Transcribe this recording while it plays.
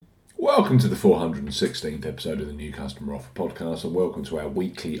Welcome to the 416th episode of the New Customer Offer Podcast, and welcome to our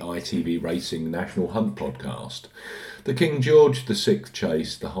weekly ITV Racing National Hunt podcast. The King George VI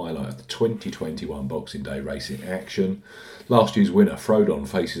Chase, the highlight of the 2021 Boxing Day racing action. Last year's winner, Frodon,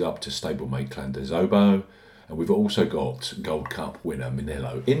 faces up to stablemate Clan des Obeaux. And we've also got Gold Cup winner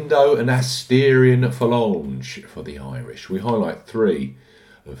Minello Indo and Asterion Phalange for the Irish. We highlight three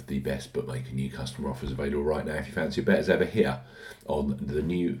of the best bookmaker new customer offers available right now. If you fancy a bet as ever, here on the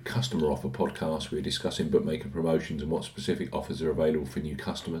New Customer Offer Podcast, we're discussing bookmaker promotions and what specific offers are available for new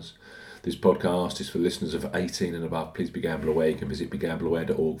customers. This podcast is for listeners of 18 and above. Please be gamble aware. You can visit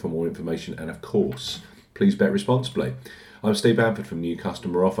begambleaware.org for more information, and of course, please bet responsibly. I'm Steve Bamford from New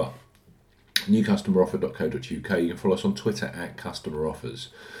Customer Offer. newcustomeroffer.co.uk. You can follow us on Twitter at Customer Offers.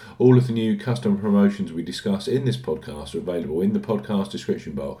 All of the new customer promotions we discuss in this podcast are available in the podcast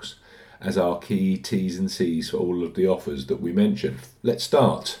description box as our key T's and C's for all of the offers that we mention. Let's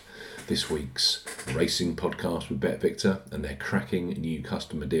start this week's racing podcast with BetVictor and their cracking new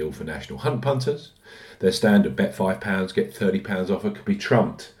customer deal for national hunt punters. Their standard bet £5, get £30 offer could be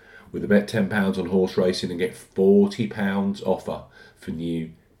trumped with a bet £10 on horse racing and get £40 offer for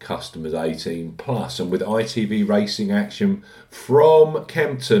new customers 18 plus, and with ITV racing action from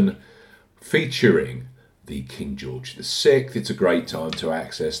Kempton featuring the King George VI, it's a great time to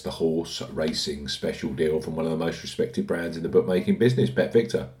access the horse racing special deal from one of the most respected brands in the bookmaking business,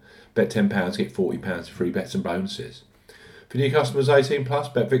 BetVictor. Bet £10, get £40 free bets and bonuses. For new customers 18 plus,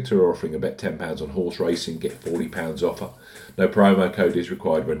 BetVictor are offering a bet £10 on horse racing, get £40 offer. No promo code is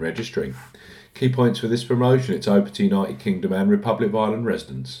required when registering. Key points for this promotion: it's open to United Kingdom and Republic of Ireland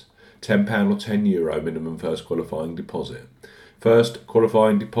residents. £10 or €10 minimum first qualifying deposit. First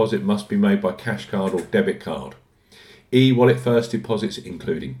qualifying deposit must be made by cash card or debit card. E-wallet first deposits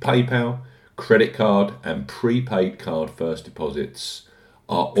including PayPal, credit card and prepaid card first deposits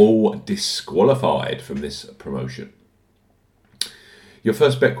are all disqualified from this promotion. Your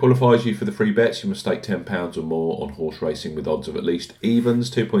first bet qualifies you for the free bets. You must stake £10 or more on horse racing with odds of at least evens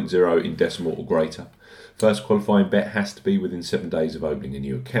 2.0 in decimal or greater. First qualifying bet has to be within 7 days of opening a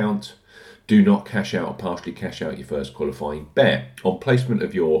new account. Do not cash out or partially cash out your first qualifying bet. On placement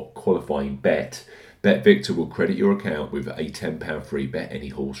of your qualifying bet, BetVictor will credit your account with a £10 free bet any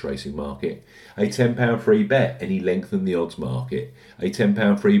horse racing market, a £10 free bet any lengthen the odds market, a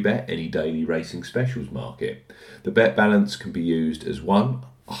 £10 free bet any daily racing specials market. The bet balance can be used as a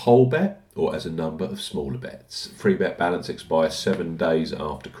whole bet or as a number of smaller bets. Free bet balance expires 7 days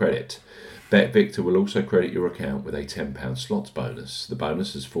after credit. BetVictor will also credit your account with a £10 slots bonus. The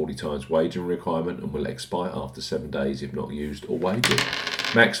bonus is 40 times wagering requirement and will expire after 7 days if not used or wagered.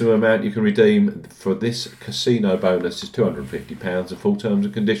 Maximum amount you can redeem for this casino bonus is £250 and full terms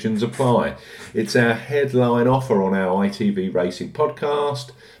and conditions apply. It's our headline offer on our ITV Racing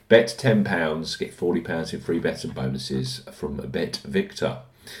podcast. Bet £10, get £40 in free bets and bonuses from BetVictor.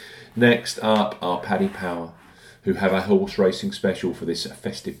 Next up are Paddy Power, who have a horse racing special for this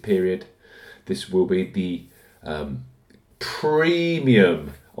festive period. This will be the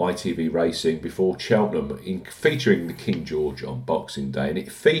premium ITV Racing before Cheltenham, featuring the King George on Boxing Day, and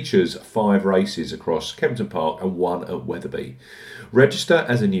it features 5 races across Kempton Park and 1 at Wetherby. Register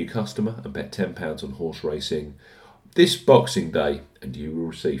as a new customer and bet £10 on horse racing this Boxing Day and you will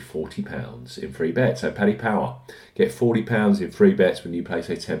receive £40 in free bets. So Paddy Power, get £40 in free bets when you place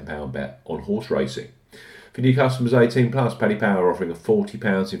a £10 bet on horse racing. For new customers 18 plus, Paddy Power are offering a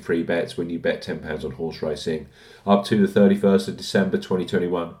 £40 in free bets when you bet £10 on horse racing up to the 31st of December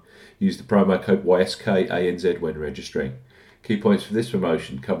 2021. Use the promo code YSKANZ when registering. Key points for this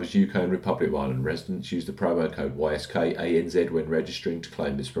promotion: covers UK and Republic of Ireland residents. Use the promo code YSKANZ when registering to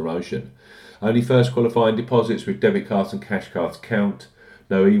claim this promotion. Only first qualifying deposits with debit cards and cash cards count.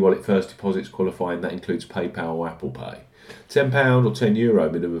 No e-wallet first deposits qualifying, that includes PayPal or Apple Pay. £10 or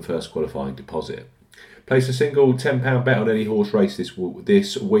 €10 minimum first qualifying deposit. Place a single £10 bet on any horse race this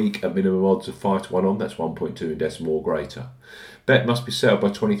week at minimum odds of 5 to 1 on, that's 1.2 in decimal or greater. Bet must be settled by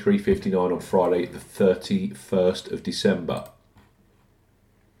 23:59 on Friday the 31st of December.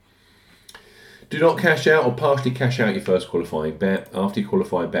 Do not cash out or partially cash out your first qualifying bet. After your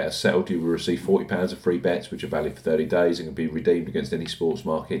qualifying bet is settled, you will receive £40 of free bets which are valid for 30 days and can be redeemed against any sports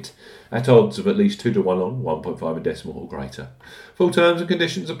market at odds of at least 2 to 1 on, 1.5 in decimal or greater. Full terms and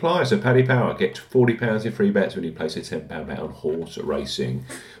conditions apply. So Paddy Power, get £40 in free bets when you place a £10 bet on horse racing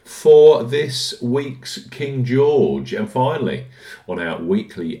for this week's King George. And finally, on our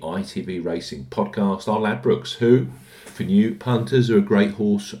weekly ITV Racing podcast, our Ladbrokes, who, for For new punters are a great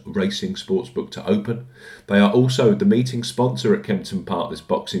horse racing sportsbook to open. They are also the meeting sponsor at Kempton Park this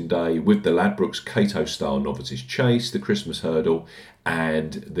Boxing Day with the Ladbrokes Cato Star Novices Chase, the Christmas Hurdle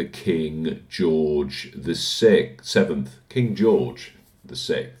and the King George the Seventh. King George the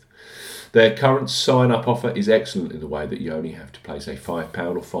Sixth. Their current sign-up offer is excellent in the way that you only have to place a £5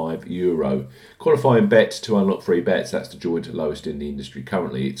 or €5 qualifying bet to unlock free bets. That's the joint lowest in the industry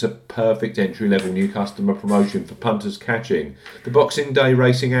currently. It's a perfect entry-level new customer promotion for punters catching the Boxing Day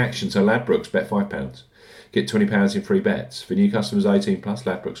racing action. So Ladbrokes, bet £5. Get £20 in free bets. For new customers 18 plus,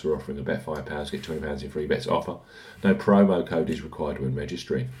 Ladbrokes are offering a bet £5, get £20 in free bets offer. No promo code is required when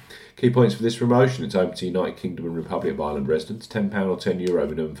registering. Key points for this promotion: it's open to United Kingdom and Republic of Ireland residents. £10 or €10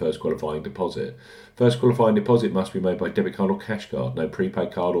 minimum first qualifying deposit. First qualifying deposit must be made by debit card or cash card. No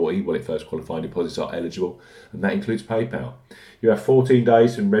prepaid card or e-wallet first qualifying deposits are eligible, and that includes PayPal. You have 14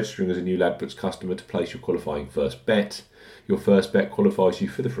 days from registering as a new Ladbrokes customer to place your qualifying first bet. Your first bet qualifies you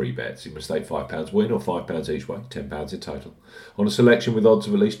for the free bets. You must stake £5 win or £5 each way, £10 in total, on a selection with odds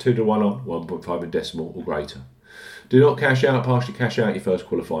of at least 2 to 1 on, 1.5 in decimal or greater. Do not cash out, partially cash out your first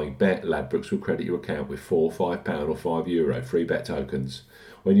qualifying bet. Ladbrokes will credit your account with £4, £5 or €5 free bet tokens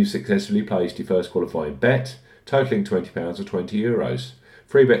when you've successfully placed your first qualifying bet, totaling £20 or €20.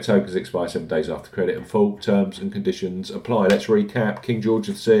 Free bet tokens expire 7 days after credit and full terms and conditions apply. Let's recap. King George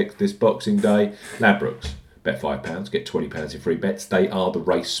VI this Boxing Day. Ladbrokes. Bet £5, get £20 in free bets. They are the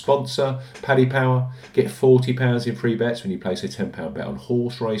race sponsor. Paddy Power, get £40 in free bets when you place a £10 bet on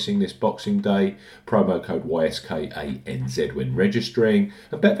horse racing this Boxing Day. Promo code YSKANZ when registering.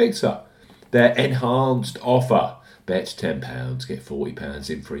 And Bet Victor, their enhanced offer. Bet £10, get £40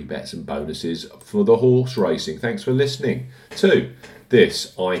 in free bets and bonuses for the horse racing. Thanks for listening to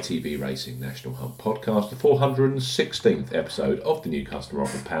this ITV Racing National Hunt podcast, the 416th episode of the New Customer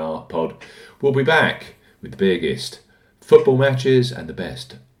Offer Power Pod. We'll be back with the biggest football matches and the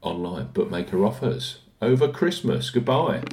best online bookmaker offers over Christmas. Goodbye.